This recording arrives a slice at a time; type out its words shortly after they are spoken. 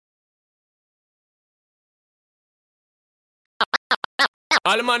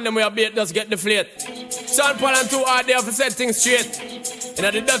All the man them we a bait just get deflate. Sean Paul and 2 hard there for set things straight. You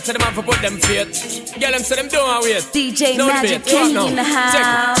know the dust to them have to put them feet. Get them so them don't wait. DJ no Magic King in the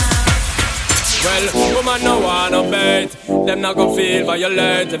house. Well, woman no wanna bait. Them not gon' feel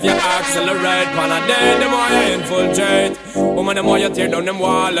violate. If you accelerate, pan a day, them more you infiltrate. Woman them more you tear down them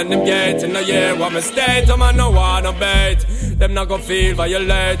wall and them gate. In the year what mistake, woman no wanna bait. Them not gon' feel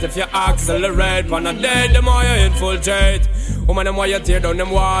violate. If you accelerate, pan a day, them more you infiltrate. Woman them more you tear down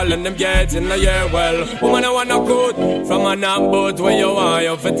them wall and them gate. In the year well, woman them wanna good from a knock boat where you want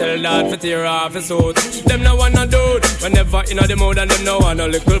you fi tell that fi tear off his suit. Them no wanna dude whenever inna the mood and them no want a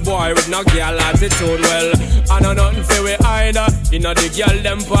little boy with no girl attitude. Well, I know nothing for we either. Inna the girl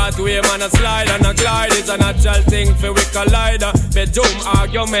them pathway, man a slide and a glide. It's a natural thing for we collider. Bedroom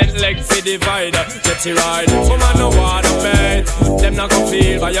argument leg for divider. Get you right, woman no wanna bait. Them not gon'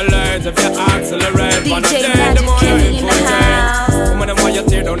 feel violate if you accelerate. Man a day, the more you infiltrate. Woman them want you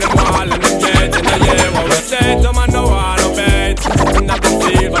tear down them wall and them gate. In the year what we say, woman no wanna bait. Them not gon'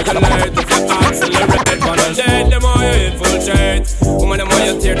 feel violate if you accelerate. Man a day, the more you infiltrate. Woman them want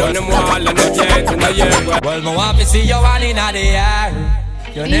you tear down them wall and them gate. In the year well, me want to see you all in the air.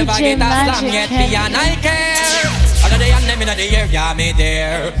 You never get a slam yet, me and I care. All of the and them in the air, yeah, me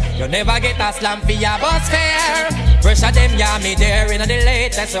there. You never get a slam for your bus fare. Pressure them, yeah, me there. In the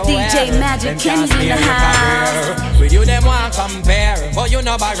latest DJ Magic King in the house. With you, them want compare. But you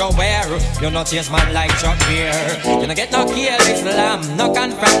no borrow where. You no chase man like Chuck Beer. You no get no kill Islam. No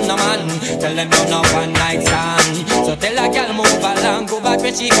confront no man. Tell them you no one night stand. So tell a girl move along. Go back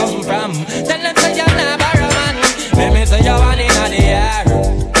where she come from. Tell them say you not borrow man. Let me say you one in the air.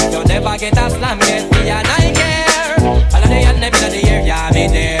 You never get a slam yet. Me and I care. All of the and them in the air, yeah, me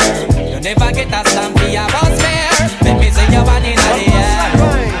there. You never get a slam for your bus fare. Let me say you one in the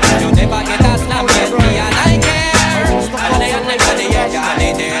air. You never get a slam yet. Me and I care. All of the and them in the air, yeah,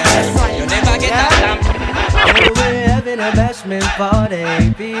 me there. You never get a slam. Oh, we're having a bashment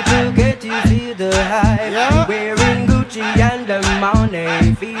party. People get to feel the hype. Yeah. Wearing Gucci and the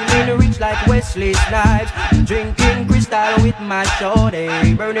money. Feeling rich like Wesley Snipes. Drinking crystal with my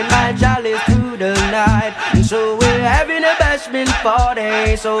shorty. Burning my chalice through the night. And so we're having a bashment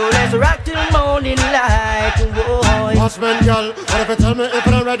party. So let's rock till morning light. Whoa. Bashment girl, what if you tell me if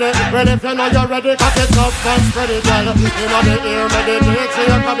you're ready? Well, if you know you're ready, cock it up and spread it, girl. You know the ear, meditate, so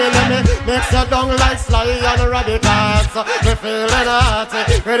you can be let me mix your down like Sly and Radicals. We feeling hearty,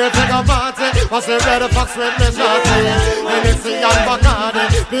 ready to go party. What's the red fox with me shorty? Hennessy and Bacardi,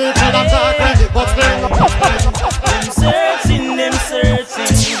 people are talking, but them searching,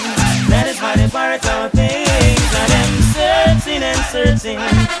 that is why they pirate our things. And them searching and searching,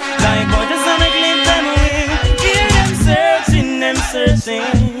 like what the sun a glint them away. Hear them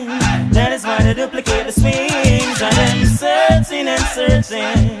searching, that is why they duplicate the swings. And them searching and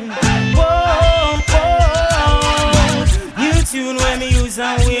searching, whoa, whoa. New tune when me use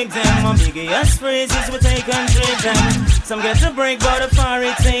and wig them. My biggest phrases we take and trade them. Some get to break but the far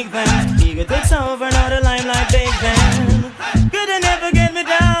it take them. Ego takes over now the limelight big them. Could they never get me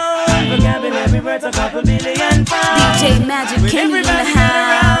down? Vocabulary worth a couple billion pounds. DJ Magic King in the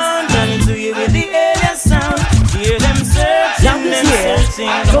house. Turn to you with the alien sound. Hear them searching, them searching.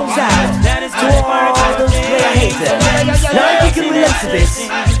 Goes out to all those player haters. Now if you can relate to this,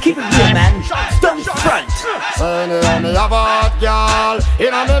 keep it real, man. Don't front. Say me on me a bad girl.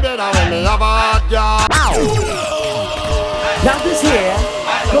 In a me bed when me a bad girl. Now this here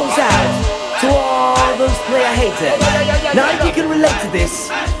goes out to all those player haters. Now if you can relate to this,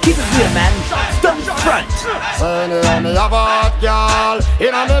 keep it real, man. Don't front. Say me on me a bad girl.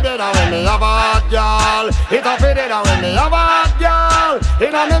 In a me bed when me a bad girl. It a fit it when me a bad girl.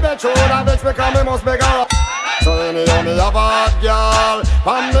 In a me bed show that bitch because me must be girl. Say me on me a bad girl.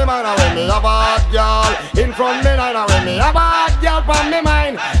 Pon me mind when me a bad girl. In front me night when me a bad girl. Pon me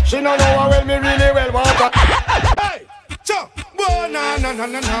mind. She no know how well me really well want her. Hey, chop. Bo na na na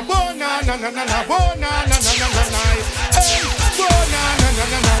na na. Bo na na na na na. Bo na na na na na na. Hey, bo na na na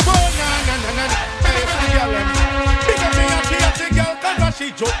na na. Bo na na na na na. Hey, girl, big up me a she girl 'cause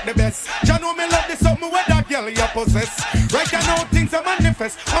she joke the best. Ya know me love this something where that girl you possess. Right now things are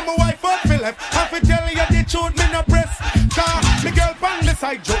manifest. I'm a wife out for left. I fi tell you the truth me no press. 'Cause me girl pan the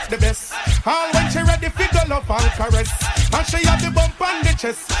side joke the best. All when she ready figure love and caress. And she have the bump on the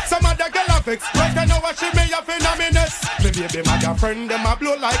chest. Some other girl have vex. Right now what she may have in a minute. Me baby mother friend them a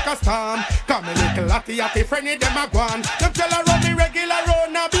blow like a storm. Come me little atty friendly them a gone. Them tell her run me regular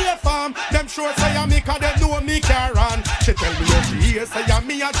round a be a farm. Them sure say I make her them know me care on. She tell me how she hear say I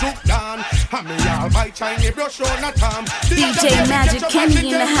me a joke down. And me all my Chinese brush on a tom. DJ Magic King in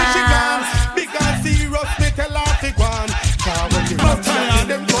the house. Big and serious me tell her to go on. 'Cause when the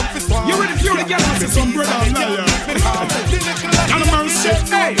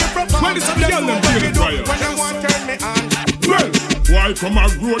boy come a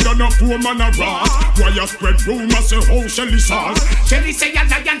road and a poor man a rat. Why you spread rumors say how Shelly sauce? Shelly say a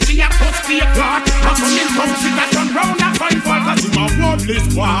lion she a post be a clot. A come in come she got turn round and find fault. Cause him a worthless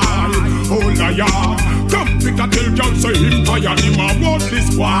boy. Oh liar, come pick a tell girl say him tired. Him a worthless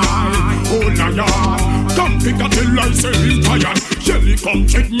boy. Oh liar, come pick a tell I say him tired. Shelly come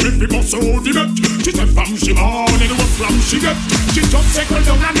check me fi bust out the bet. She said fam she born and what from she get. She just settle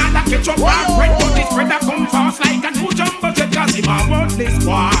down another ketchup and bread. But this bread a come fast like a new jumbo jet. Cause him a worthless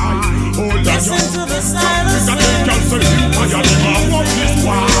boy. Oh liar, listen to the silence. come pick a tell girl say him tired. Him a worthless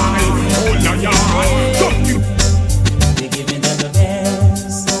boy. Oh liar, come you. They giving them the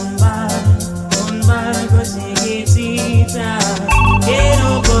best. Umba, cosita. Que no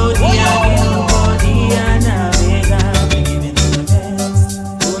podía navegar. They giving them the best.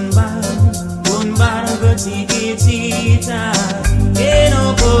 Umba, cosita. Que no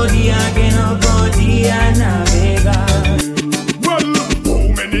podía navegar. Well, how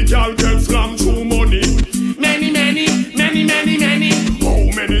many gal get slammed through money? Many. How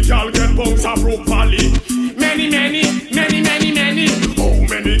many gal get bounced up properly? Many. How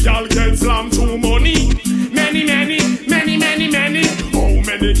many gal get slammed through money? Many. How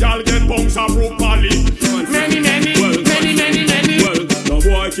many gal get bounced up properly? Many. Well, the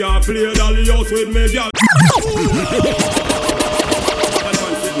boy can't play dolly house with me, gal.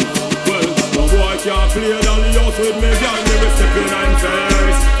 Can't play dolly house with me, girl. Me will step in I'm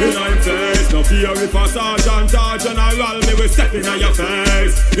face. No fear if a sergeant or general. Me will step in your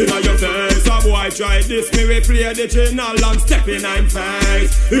face. A boy try this, me will play the general and step in I'm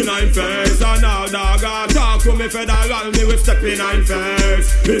face. And all dog talk to me federal. Me will step in I'm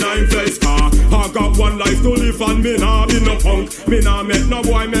face. Car I got one life to live and me nah be no punk. Me nah make no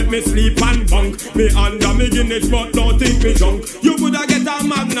boy make me sleep and bunk. Me under me Guinness but don't think me drunk. You coulda get a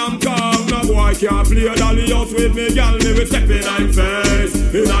magnum car. No boy can't play dolly house with me, girl. Me will step in I'm face.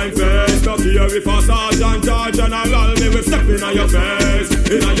 No care if a sergeant or general. Me will step in your face.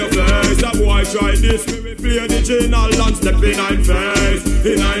 A boy try this, me will play the general and step in I'm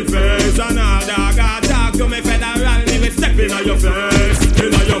face. And all dog talk to me federal. Me will step in your face.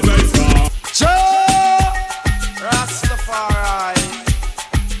 Joe Rastafari.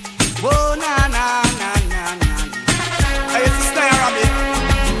 Whoa, na. Hey, it's a snare of it.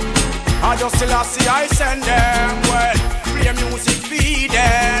 I just still see I send them. Well, play music feed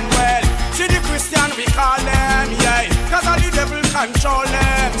them. Well, see the Christian we call them. Yeah, cause all the devil control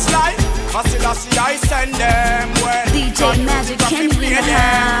them. Slide, I still see I send them. Well, DJ Magic Kenny in the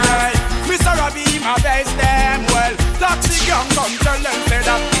house. Mr. Robbie, my best them. Well, Toxic Young, come tell them say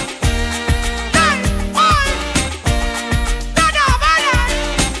that.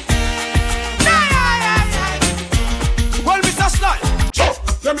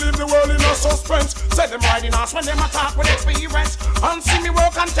 Them leave the world in a suspense. Say them riding us when them attack with experience. And see me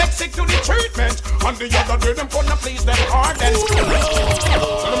work and take sick to the treatment. And the other day them couldn't please them hard and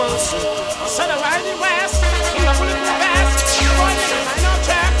say the riding west. In the bullet the best. I know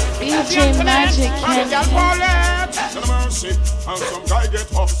check. DJ Magic mercy. And some guy get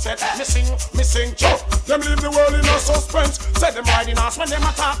upset. Missing chop. Them leave the world in a suspense. Say them riding us when them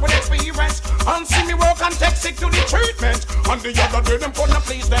attack with experience. And see me work and take sick to the treatment. And the other day them couldn't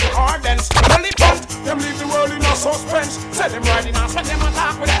please them hard and elephant. Them leave the world in a suspense. Say them riding us when them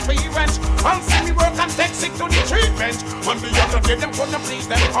attack with experience. And see me work and take sick to the treatment. And the other day them couldn't please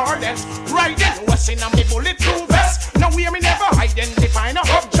them hard and riding west in a me bulletproof vest. Now we me never identify no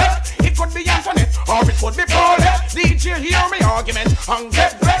object. It could be Antoinette or it could be Paulette. DJ hear me argument and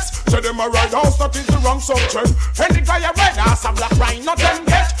get vexed. Say them a ride house that is the wrong subject. Any guy a red ass a black rhino not them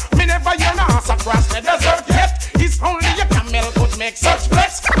get. Me never hear no ass across the desert yet. It's only a camel could make such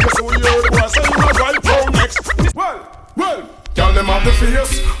flex. So we hear the boy say him a ride pro next. Well, tell them of the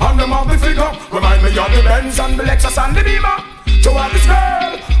face and them of the figure. Remind me of the Benz and the Lexus and the Beamer. To have this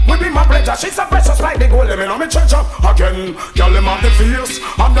girl will be my pleasure. She's a precious like the gold living on me treasure. Again, tell them of the face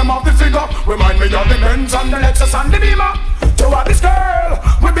and them of the figure. Remind me of the Benz and the Lexus and the Beamer. To have this girl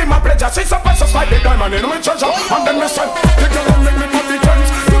will be my pleasure. She's a precious like the diamond in my treasure. And then me say, the girl make me put the tens.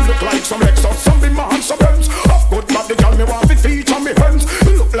 You look like some Lexus, some Beamer and some Benz. Of good but the girl me want the feet on me hands.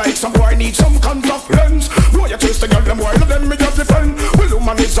 You look like some boy need some contact lens. Boy you chase the girl them boy, them me just defend. Well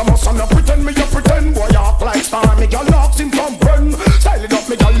woman is a must and not pretend me you pretend. Boy you act like star, me girl locks him from friend. Style it up,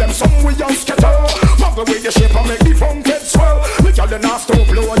 me girl them some we just scatter. Muggle with the shape and make the funk get swell. Me girl them not stop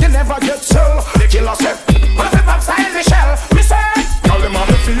blow, you never get sell. The killer said, what if I'm style the shell? Me say, girl them have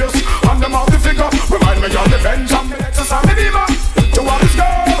the face and them have the figure. Remind me of the Benz and the Lexus and the Beamer. To have this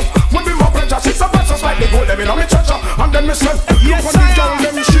girl would be my pleasure. She's a precious like the gold them in on me treasure. And then me say, yes I am.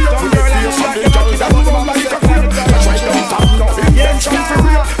 Them shit with the face and the girl them run like a queen. That's why don't have nothing. Yes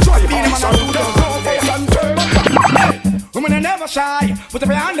shy. Put up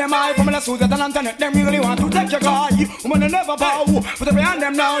your hand them high, from the Susan and Antoinette. Them really want to take your guy. Woman never bow. Put up your hand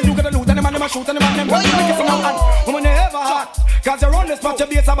them now. You gotta loot and them and them shoot and them and them. Woman never hot. Cause you're on the spot, your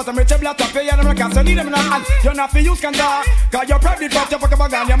base, but I'm rich, black top, and I'm can't need them in the hand. You're not for use can talk. Cause you're pregnant, but you're fucking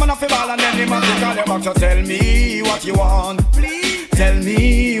bag, you're not for ball, and then you must call your back. So tell me what you want, please. Tell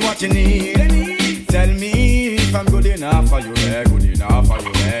me what you need. Tell me if I'm good enough for you, good enough for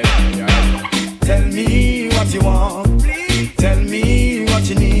you, yeah. Tell me what you want, please. Tell me what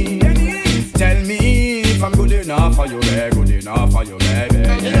you need. Tell me if I'm good enough for you, good enough for you, baby.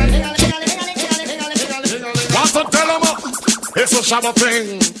 Want to tell them it's a shabba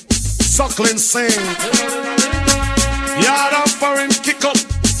thing, suckling sing. Yard up for him, kick up,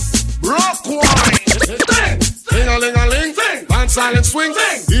 rock wine. Ting-a-ling-a-ling, man silent swing.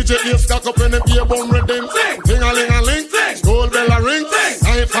 DJ is stuck up in the beer bum rhythm. Ting-a-ling-a-ling, school bell a ring.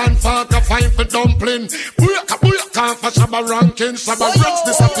 Knife and fork a fight for dumpling. Booyaka for Shabba ranking. Shabba ranks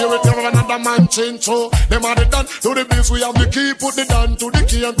disappear with another man change. So them are the done to the biz. We have the key, put the down to the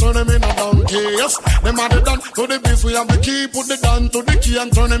key and turn them in a donkey. Yes, them are the done to the biz. We have the key, put the down to the key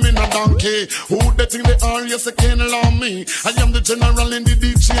and turn them in a donkey. Who they think they are? Yes, they can't allow me. I am the general in the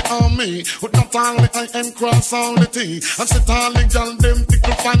DJ army. With not only I am cross all the tea. And sit all the gal them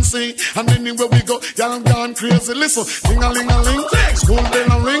tickle fancy. And anywhere we go, y'all gone crazy. Listen, ting-a-ling-a-ling, school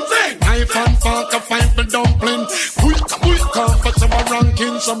bell a ring. Knife and fork a fight for dumpling. Booyaka for Shabba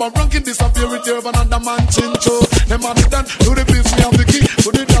ranking disappear with you another man chincho. Them are the done to the biz, we have the key.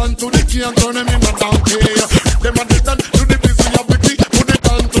 Put it down to the key and turn them in a donkey. Them are the done to the biz, we have the key. Put it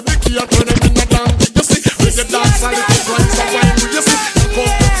down to the key and turn them in a donkey. You see, with the dance and the flies and wine. You see, you go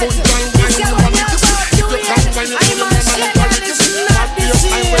to phone down wine. You want it, you see, you can't find it in the man and the party. You see, not be a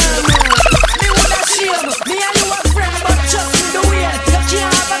time when you know. Me would have shame, me and you are friend, but just in the way. You can't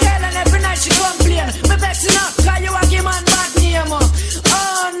have a girl and every night she complain. Me vexing up, cause you a give man bad name.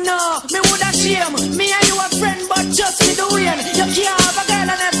 Oh no, me would have shame, me and you are friend, but just in the way. You can't have a girl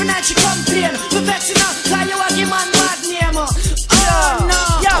and every night she complain. Me vexing up, cause you a give man bad name. Oh no.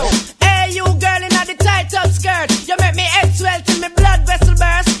 Yo, hey you girl in the tight up skirt, you make me head swell till me blood vessel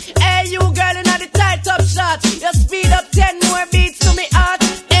burst. Hey you girl in the tight up shorts, you speed up 10 more beats to me heart.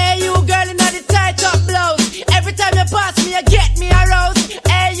 Hey you girl in the tight up blouse, every time you pass me you get me aroused.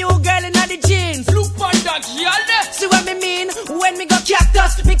 Hey you girl in the jeans, look on that yonder. See what me mean when me go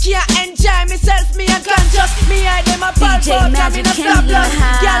cactus, me can't enjoy myself, me unconscious. Me hide them a pulp out, and me no stop loss.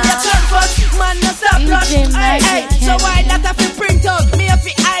 Girl you turn first, man no stop loss. Hey, so why that I fi print out? Me have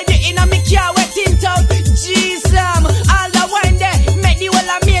to hide it in a me car wet tint out. Jeez all the wine there, make the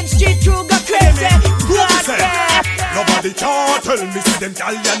whole of Main Street crew go crazy. God damn. Nobody can tell me say them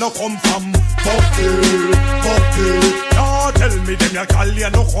gal ya no come from Buffy. Can't tell me them gal ya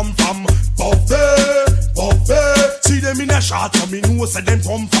no come from Buffy. See them in a shot so me know say them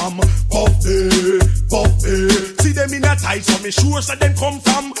come from Buffy. See them in a tight so me sure say them come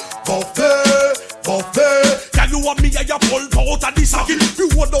from Buffy. Can you want me a ya pull out of the socket? You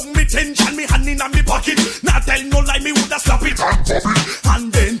hold on me tension, me hand in a me pocket. Not tell no lie, me woulda slap it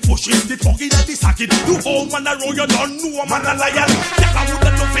and then push in the pocket of the socket. You old man a roll, you don't know a man a lion. Girl I woulda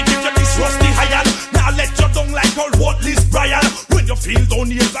love to give you this rusty iron. Now let you down like old Worthless Brian. When you feel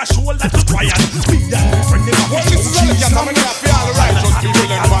down here, I shoulder to try and be that friend in a well, this is all the cat, I'm gonna have all the righteous people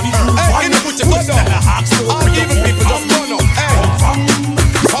in one earth. Hey, can you put your foot down? All evil people just run up. Hey,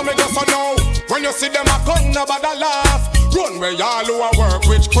 come and just know when you see them a come, nobody laugh. Run where y'all who a work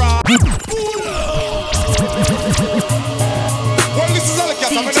witchcraft. Well, this is all the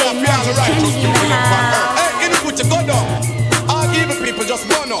cat, I'm gonna have all the righteous people in one earth. Hey, can you put your gun down? All evil people just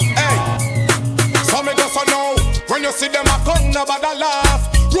run up. Hey, come and just know when you see them a come, nobody laugh.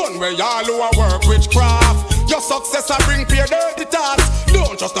 Run where y'all who a work witchcraft. Your success a bring pure dirty thoughts.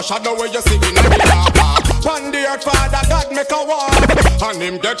 Don't just a shadow where you're sitting in the dark. One the earth father God make a war, and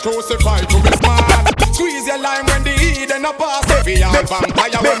him get crucified to his man. Squeeze your line when the Eden a pass. Every old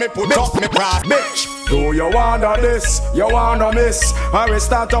vampire when me put up me cross. Bitch, do you wanna this? You wanna miss? I will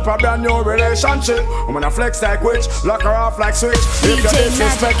start up a brand new relationship. I'm gonna flex like witch, lock her off like switch. If you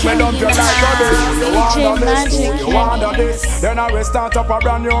disrespect me, dump your like a bitch. Do you wanna this? Do you wanna this? Then I will start up a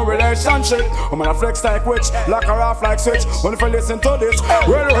brand new relationship. I'm gonna flex like witch, lock her off like switch. When if you listen to this,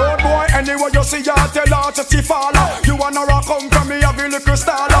 well, road boy, anyway you see her, tell her to see follow. You wanna rock come from me, have a little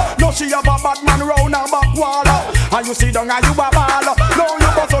style. No, she have a bad man round her back wall. And you see down and you a ball. No,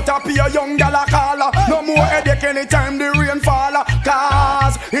 you bust out up your young gal a call. No more headache anytime the rain fall.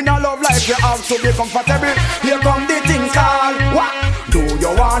 Cause in a love life you have to be comfortable. Here come the things called what? Do you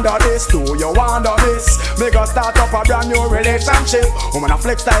wonder this? Do you wonder this? Me go start up a brand new relationship. Woman a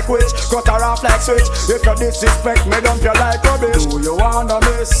flex like witch, cut her off like switch. If you disrespect me, dump you like rubbish. Do you wonder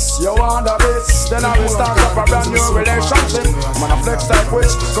this? You wonder this? Then I will start up a brand new relationship. Woman a flex like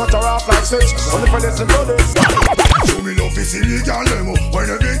witch, cut her off like switch. Only for listen to this. Show me love is illegal demo. When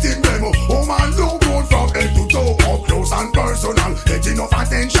everything demo. Oh man, don't go from head to toe, up close and personal. Get enough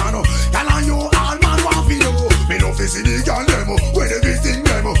attention. Tell on you all man want to know. Me love is illegal demo. When everything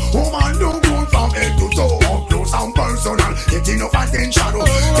demo. Oh man, don't go from head to toe, up close and personal. Get enough attention.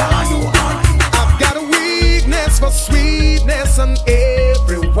 Tell on you all. I've got a weakness for sweetness, and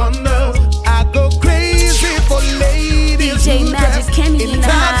everyone knows I go crazy for ladies. DJ Magic Kenny in the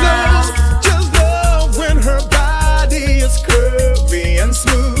house. Just love when her body is curvy and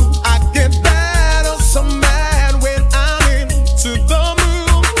smooth. I get better so mad when I'm into the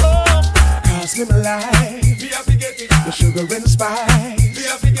mood. Oh, cause me my life, the sugar and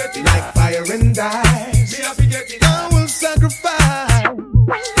spice, like fire and ice. I will sacrifice.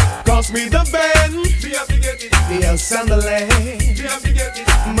 Cost me the band, the house and the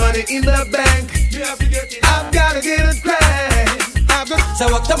land, money in the bank. I've gotta get a crack. So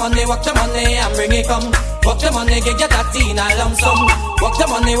walk the money, and bring it come. Walk the money, get that teen a lump sum. Walk the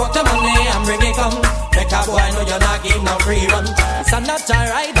money, and bring it come. Make a boy know you're not give no free run. It's a natural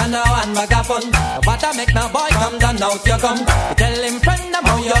ride and now and vagabond. But I make no boy come down, out you come. Tell him friend them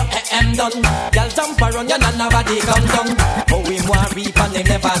how your AM done. Y'all jump around, you and nobody come down. Oh, we want reap and they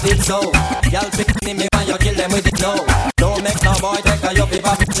never did so. Y'all pick me when you kill them with it no. Don't make no boy take a your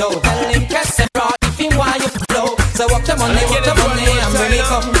paper show. Tell him press it raw if he want you flow. So walk the money, and bring it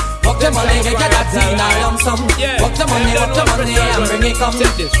come. Walk the money, get that teen a lump sum. Walk the money, and bring it come.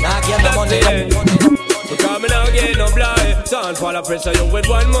 Now get the money. Because me now get no blind. Don't fall a pressure you with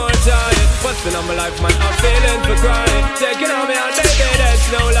one more time. Busting on my life, man, I'm feeling for crying. Taking on me and baby, that's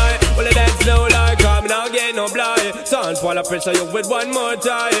no lie. Well, that's no lie. Cause me now get no blind. Don't fall a pressure you with one more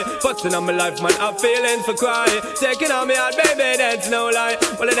time. Busting on my life, man, I'm feeling for crying. Taking on me and baby, that's no lie.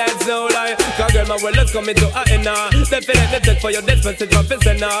 Well, that's no lie. Cause girl, my world is coming to a end now. Definitely take for your dispensing for fist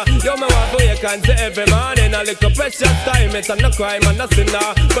now. You're my wife who you can see every morning. A little precious time, it's no crime and no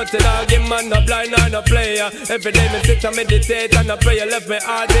sinner. But in a game, man, no blind or no play. Every day me sit and meditate and I pray. You left me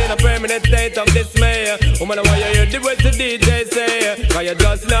heart in a permanent state of dismay. Woman, why you hear the words the DJ say? Cause you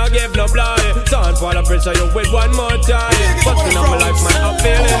just not give no blind. Don't fall a pressure you with one more time. Busting up my life, man, I'm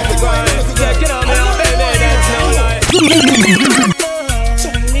feeling for crying. Taking on me, baby, that's no lie.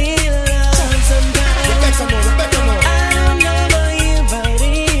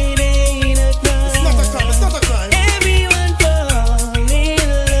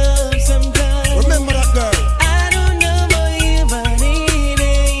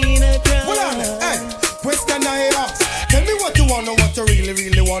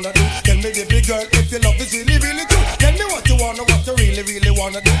 Girl, if your love is really, really good, tell me what you wanna, what you really, really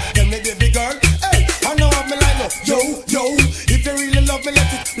wanna do. Tell me, baby girl, hey, I know I'm like, no, yo. If you really love me,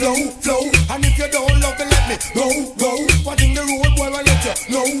 let it flow. And if you don't love me, let me go. What in the road, boy, I let you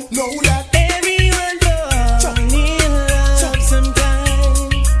know.